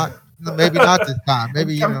 Or not. Maybe not this time.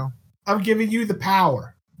 Maybe, I'm giving you the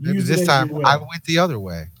power. Maybe this time I went the other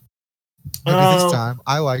way. Maybe this time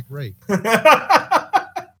I like rape.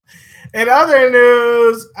 In other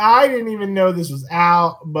news, I didn't even know this was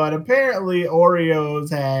out, but apparently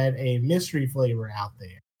Oreos had a mystery flavor out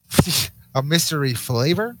there. A mystery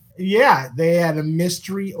flavor? Yeah, they had a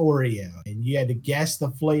mystery Oreo, and you had to guess the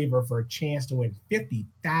flavor for a chance to win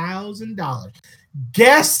 $50,000.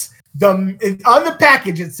 Guess on the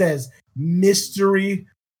package it says mystery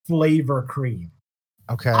flavor cream.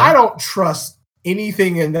 Okay. I don't trust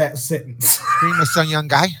anything in that sentence. Cream of some young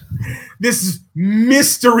guy. This is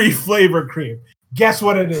mystery flavor cream. Guess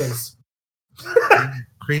what it is?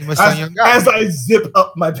 Cream of some young guy. As I zip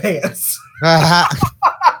up my pants. That's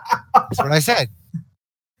what I said.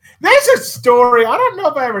 There's a story. I don't know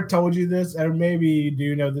if I ever told you this, or maybe you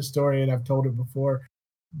do know this story and I've told it before.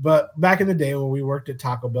 But back in the day when we worked at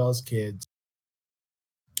Taco Bell as kids,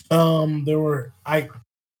 I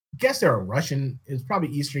guess they were Russian, it's probably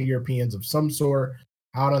Eastern Europeans of some sort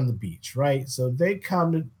out on the beach, right? So they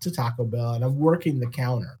come to Taco Bell and I'm working the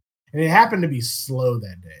counter. And it happened to be slow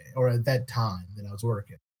that day or at that time that I was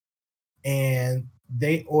working. And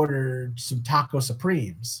they ordered some Taco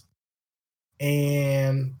Supremes.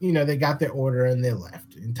 And, they got their order and they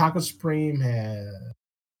left. And Taco Supreme had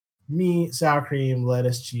meat, sour cream,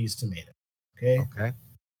 lettuce, cheese, tomato. Okay.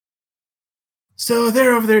 So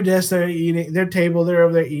they're over their desk, they're eating, their table, they're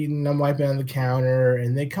over there eating. I'm wiping on the counter,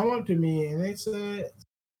 and they come up to me and they said,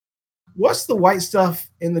 "What's the white stuff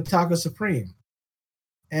in the Taco Supreme?"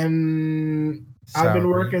 And I've been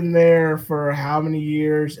working there for how many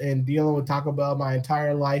years and dealing with Taco Bell my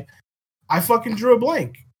entire life. I fucking drew a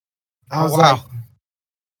blank. I was like,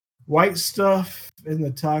 white stuff in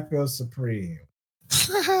the Taco Supreme.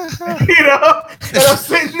 And I'm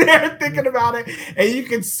sitting there thinking about it, and you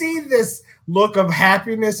can see this look of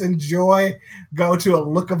happiness and joy go to a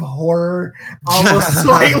look of horror almost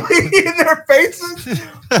slightly in their faces,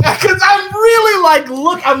 because I'm really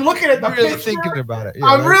I'm looking at the picture, thinking about it.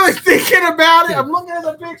 I'm really thinking about it. I'm looking at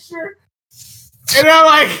the picture, and I'm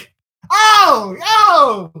like,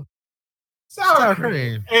 oh, sour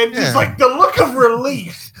cream. And just like the look of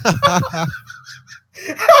relief.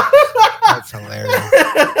 That's hilarious.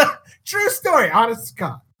 True story, honest to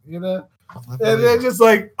God, and they're just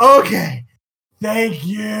like, okay, thank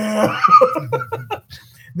you.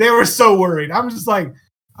 They were so worried. I'm just like,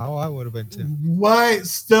 oh, I would have been too. White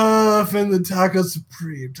stuff in the Taco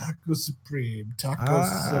Supreme.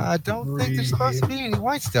 I don't think there's supposed to be any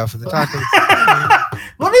white stuff in the Taco Supreme.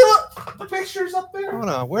 Let me look. The picture's up there. Hold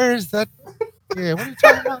on, where is that? Yeah, what are you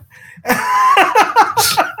talking about?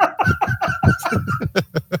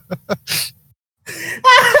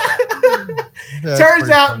 Turns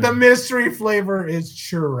out the mystery flavor is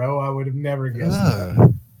churro. I would have never guessed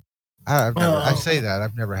that. I say that.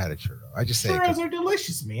 I've never had a churro. I just say churros are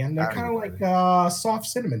delicious, man. They're kind of like soft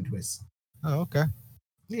cinnamon twists. Oh, okay.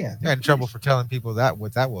 Yeah. I got in trouble for telling people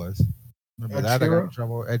what that was. Remember that? Churro? I got in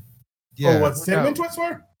trouble. What cinnamon twists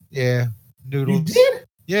were? Yeah. Noodles. You did?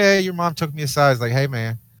 Yeah, your mom took me aside. Like, hey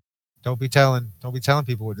man, don't be telling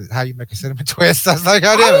people how you make a cinnamon twist. I was like,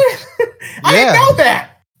 I did. I didn't know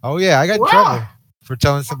that. Oh yeah, I got in trouble for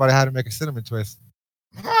telling somebody how to make a cinnamon twist.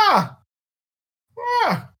 I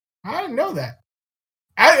didn't know that.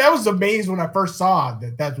 I was amazed when I first saw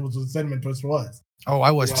that was what cinnamon twist was. Oh,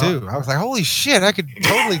 I was too. I was like, holy shit, I could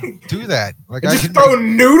totally do that. Like, I could throw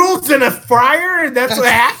noodles in a fryer, and that's what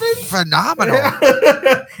happens. Phenomenal.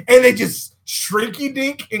 And they just shrinky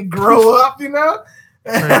dink and grow up, Turn into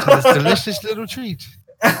this delicious little treat.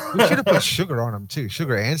 We should have put sugar on them too.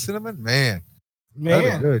 Sugar and cinnamon, man.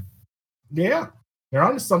 That'd be good. Yeah, they're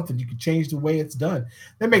onto something. You can change the way it's done.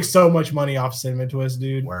 They make so much money off cinnamon twist,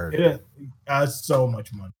 dude. Word. So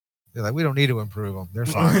much money. They're like, we don't need to improve them. They're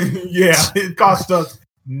fine. Yeah, it costs us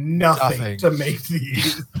nothing to make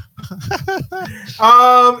these. In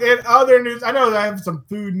other news, I know that I have some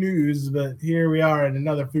food news, but here we are in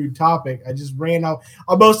another food topic. I just ran out.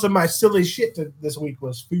 Most of my silly shit this week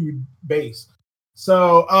was food based.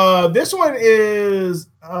 So this one is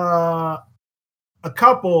a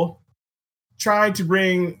couple trying to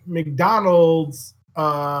bring McDonald's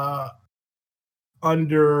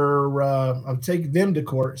under I'm taking them to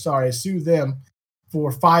court. Sue them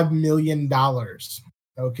for $5 million.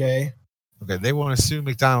 Okay, they want to sue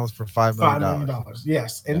McDonald's for $5 million.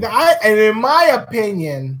 Yes, and in my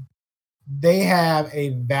opinion, they have a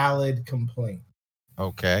valid complaint.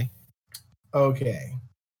 Okay.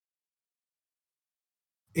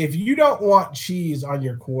 If you don't want cheese on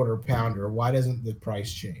your quarter pounder, why doesn't the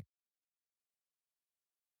price change?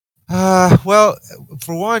 Well,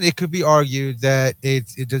 for one, it could be argued that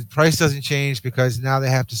the price doesn't change because now they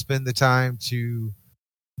have to spend the time to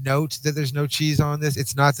note that there's no cheese on this.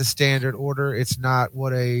 It's not the standard order. It's not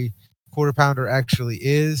what a quarter pounder actually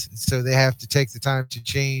is. So they have to take the time to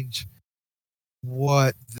change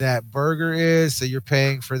what that burger is. So you're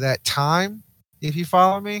paying for that time, if you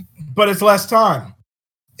follow me. But it's less time.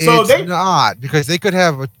 So it's not, because they could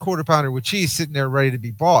have a quarter pounder with cheese sitting there ready to be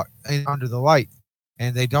bought under the light.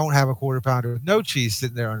 And they don't have a quarter pounder with no cheese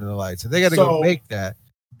sitting there under the light. So they got to go make that.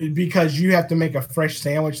 Because you have to make a fresh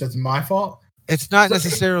sandwich, that's my fault? It's not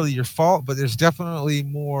necessarily your fault, but there's definitely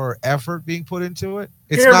more effort being put into it.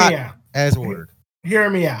 It's Hear not me out. As ordered. Hear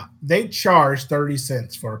me out. They charge 30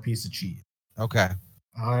 cents for a piece of cheese. Okay.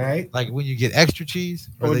 All right. Like when you get extra cheese?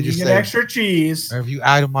 Or when you get extra cheese. Or if you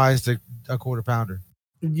itemized a quarter pounder?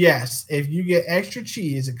 Yes. If you get extra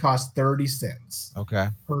cheese, it costs 30 cents. Okay.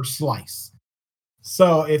 Per slice.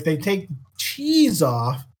 So if they take cheese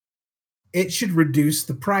off, it should reduce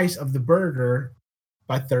the price of the burger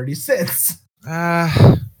by 30 cents.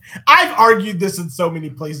 I've argued this in so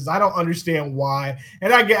many places. I don't understand why.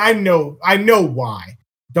 And I know why.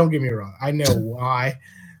 Don't get me wrong. I know why,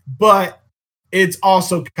 but it's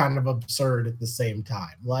also kind of absurd at the same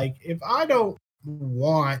time. Like, if I don't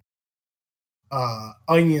want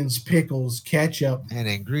onions, pickles, ketchup, and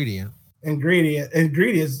ingredients,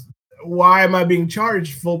 why am I being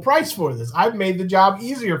charged full price for this? I've made the job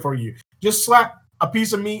easier for you. Just slap a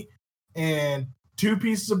piece of meat and 2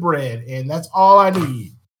 pieces of bread, and that's all I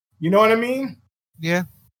need. You know what I mean? Yeah.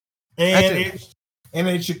 And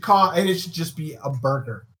it should cost, and it should just be a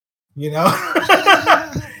burger, you know?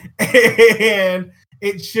 And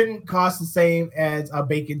it shouldn't cost the same as a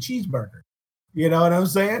bacon cheeseburger. You know what I'm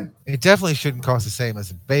saying? It definitely shouldn't cost the same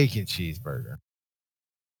as a bacon cheeseburger.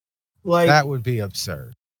 Like, that would be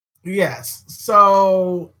absurd. Yes.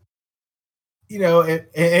 So, you know,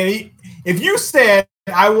 if you said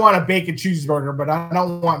I want a bacon cheeseburger, but I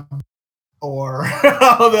don't want or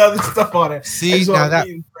all the other stuff on it. See, now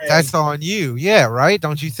that's on you. Yeah, right?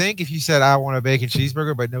 Don't you think if you said I want a bacon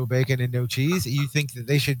cheeseburger but no bacon and no cheese, you think that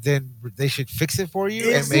they should fix it for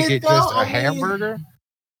you and make it just a hamburger?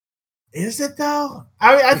 Is it though?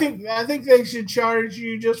 I think they should charge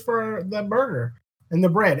you just for the burger and the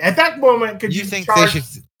bread. At that moment, could you think charge, they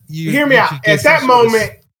should hear me out? At that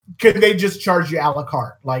moment, could they just charge you a la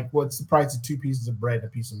carte? Like, what's the price of 2 pieces of bread and a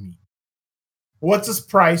piece of meat? What's this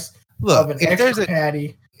price? Look, if there's a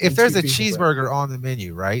patty, if there's a cheeseburger on the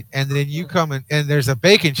menu, right, and then you come in and there's a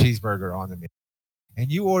bacon cheeseburger on the menu,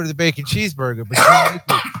 and you order the bacon cheeseburger, but you make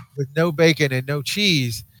it with no bacon and no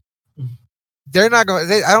cheese, they're not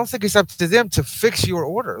going. I don't think it's up to them to fix your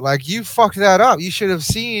order. Like, you fucked that up. You should have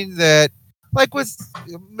seen that. Like with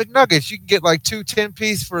McNuggets, you can get like 2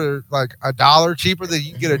 10-piece for like $1 cheaper than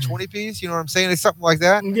you can get a 20-piece. You know what I'm saying? It's something like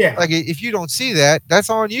that. Yeah. Like, if you don't see that, that's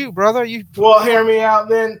on you, brother. Well, hear me out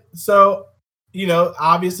then. So, you know,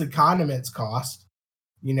 obviously condiments cost.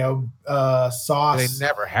 You know, sauce. They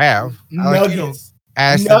never have. Nuggets.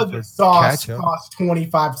 Nugget sauce costs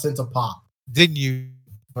 25 cents a pop. Didn't you?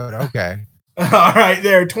 But okay. All right,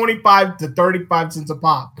 they're 25 to 35 cents a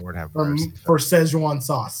pop for Szechuan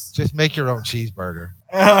sauce. Just make your own cheeseburger.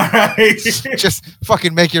 All right. Just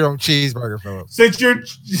fucking make your own cheeseburger, Philip. Since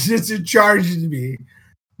you're charging me.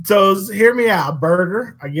 So hear me out.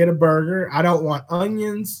 Burger. I get a burger. I don't want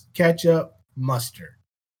onions, ketchup, mustard.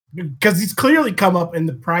 Because it's clearly come up in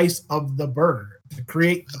the price of the burger to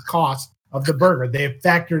create the cost of the burger. They have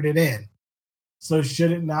factored it in. So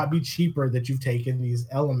should it not be cheaper that you've taken these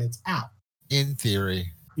elements out? In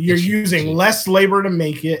theory, you're using less labor to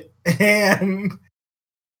make it, and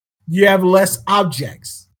you have less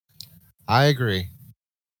objects. I agree.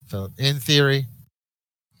 So, in theory,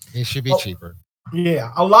 it should be cheaper.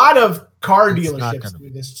 Yeah, a lot of car dealerships do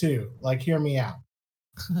this too. Like, hear me out.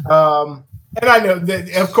 And I know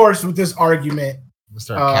that, of course, with this argument, I'm gonna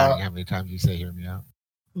start counting how many times you say "hear me out."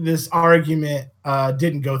 This argument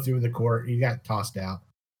didn't go through the court; he got tossed out.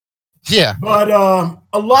 Yeah, but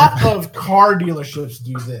a lot of car dealerships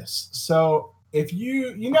do this. So if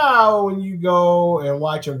you know when you go and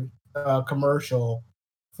watch a commercial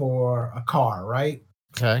for a car, right?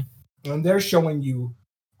 Okay. And they're showing you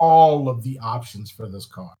all of the options for this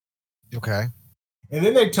car. Okay. And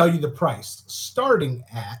then they tell you the price starting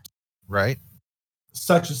at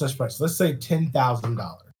such and such price. Let's say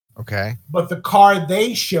 $10,000. Okay. But the car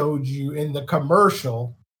they showed you in the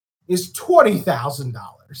commercial is $20,000.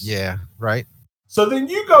 Yeah, right. So then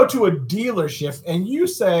you go to a dealership and you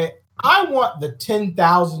say, I want the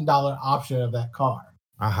 $10,000 option of that car.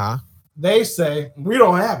 Uh-huh. They say, we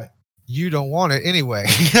don't have it. You don't want it anyway.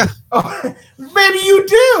 Oh, maybe you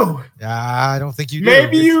do. I don't think you do.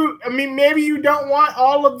 Maybe you don't want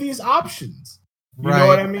all of these options. You know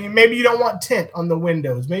what I mean? Maybe you don't want tint on the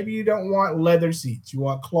windows. Maybe you don't want leather seats. You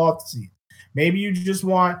want cloth seats. Maybe you just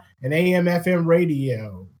want an AM, FM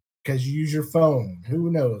radio because you use your phone.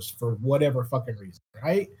 Who knows? For whatever fucking reason,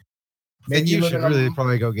 right? Maybe you should really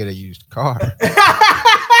probably go get a used car.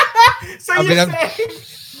 So you say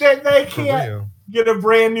that they can't get a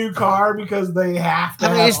brand new car because they have to.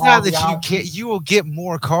 I mean, it's not that you can't. You will get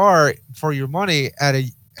more car for your money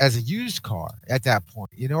as a used car at that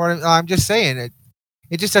point. You know what I'm just saying?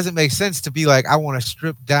 It just doesn't make sense to be like, I want a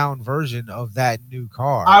stripped down version of that new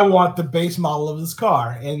car. I want the base model of this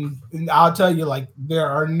car. And I'll tell you, like, there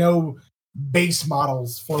are no base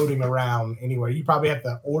models floating around anywhere. You probably have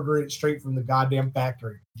to order it straight from the goddamn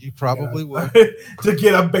factory. You probably would. To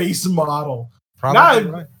get a base model.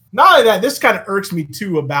 Probably right. Not only that, this kind of irks me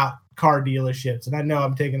too about car dealerships. And I know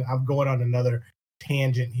I'm going on another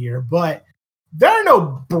tangent here, but there are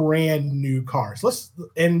no brand new cars.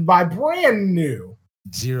 And by brand new,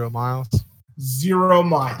 0 miles. 0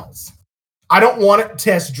 miles. I don't want it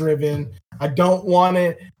test driven. I don't want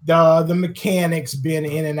it. The mechanics been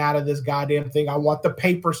in and out of this goddamn thing. I want the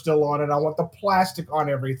paper still on it. I want the plastic on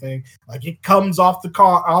everything. Like it comes off the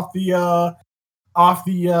car, off the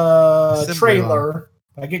trailer.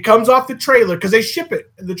 Like it comes off the trailer because they ship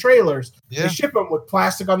it. The trailers, They ship them with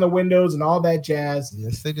plastic on the windows and all that jazz.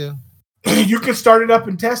 Yes, they do. You can start it up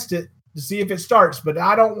and test it to see if it starts, but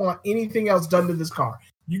I don't want anything else done to this car.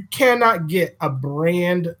 You cannot get a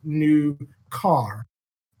brand new car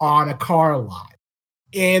on a car lot,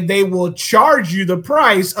 and they will charge you the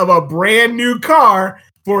price of a brand new car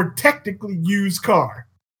for technically used car.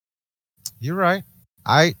 You're right.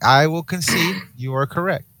 I will concede you are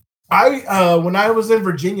correct. When I was in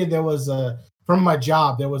Virginia, there was from my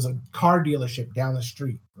job, there was a car dealership down the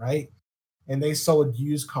street, right? And they sold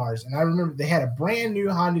used cars. And I remember they had a brand new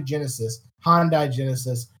Hyundai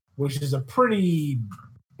Genesis, which is a pretty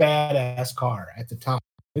badass car at the time.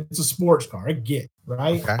 It's a sports car, I get,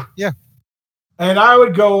 right? Okay. Yeah. And I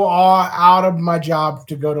would go all out of my job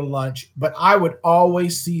to go to lunch, but I would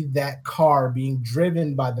always see that car being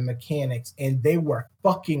driven by the mechanics, and they were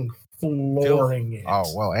fucking flooring it.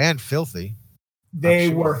 Oh, well, and filthy. They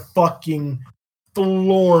were fucking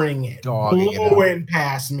flooring it, blowing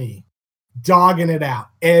past me, dogging it out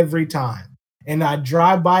every time. And I'd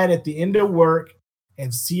drive by it at the end of work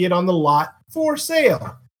and see it on the lot for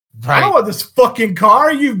sale. Right. I don't want this fucking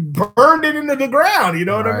car. You burned it into the ground. You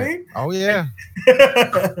know what I mean? Oh, yeah.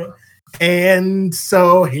 And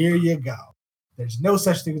so here you go. There's no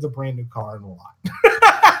such thing as a brand new car in the lot.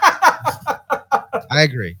 I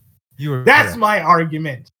agree. That's correct. My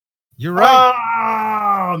argument. You're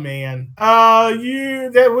right. Oh man.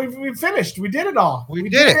 We finished. We did it all. We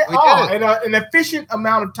did it all in an efficient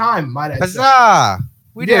amount of time, might I say. Huzzah!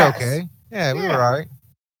 We did okay. Yeah, we were all right.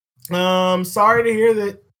 Sorry to hear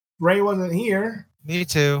that Ray wasn't here. Me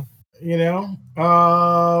too. You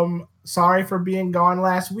know. Sorry for being gone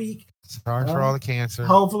last week. Sorry for all the cancer.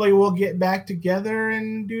 Hopefully we'll get back together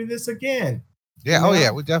and do this again. Yeah, oh yeah,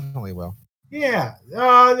 we definitely will. Yeah.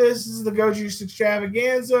 This is the Go Juice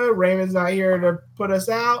Extravaganza. Raymond's not here to put us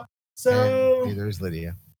out. So and neither is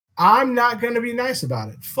Lydia. I'm not gonna be nice about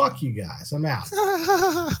it. Fuck you guys. I'm out.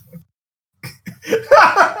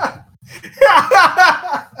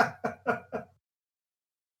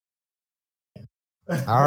 All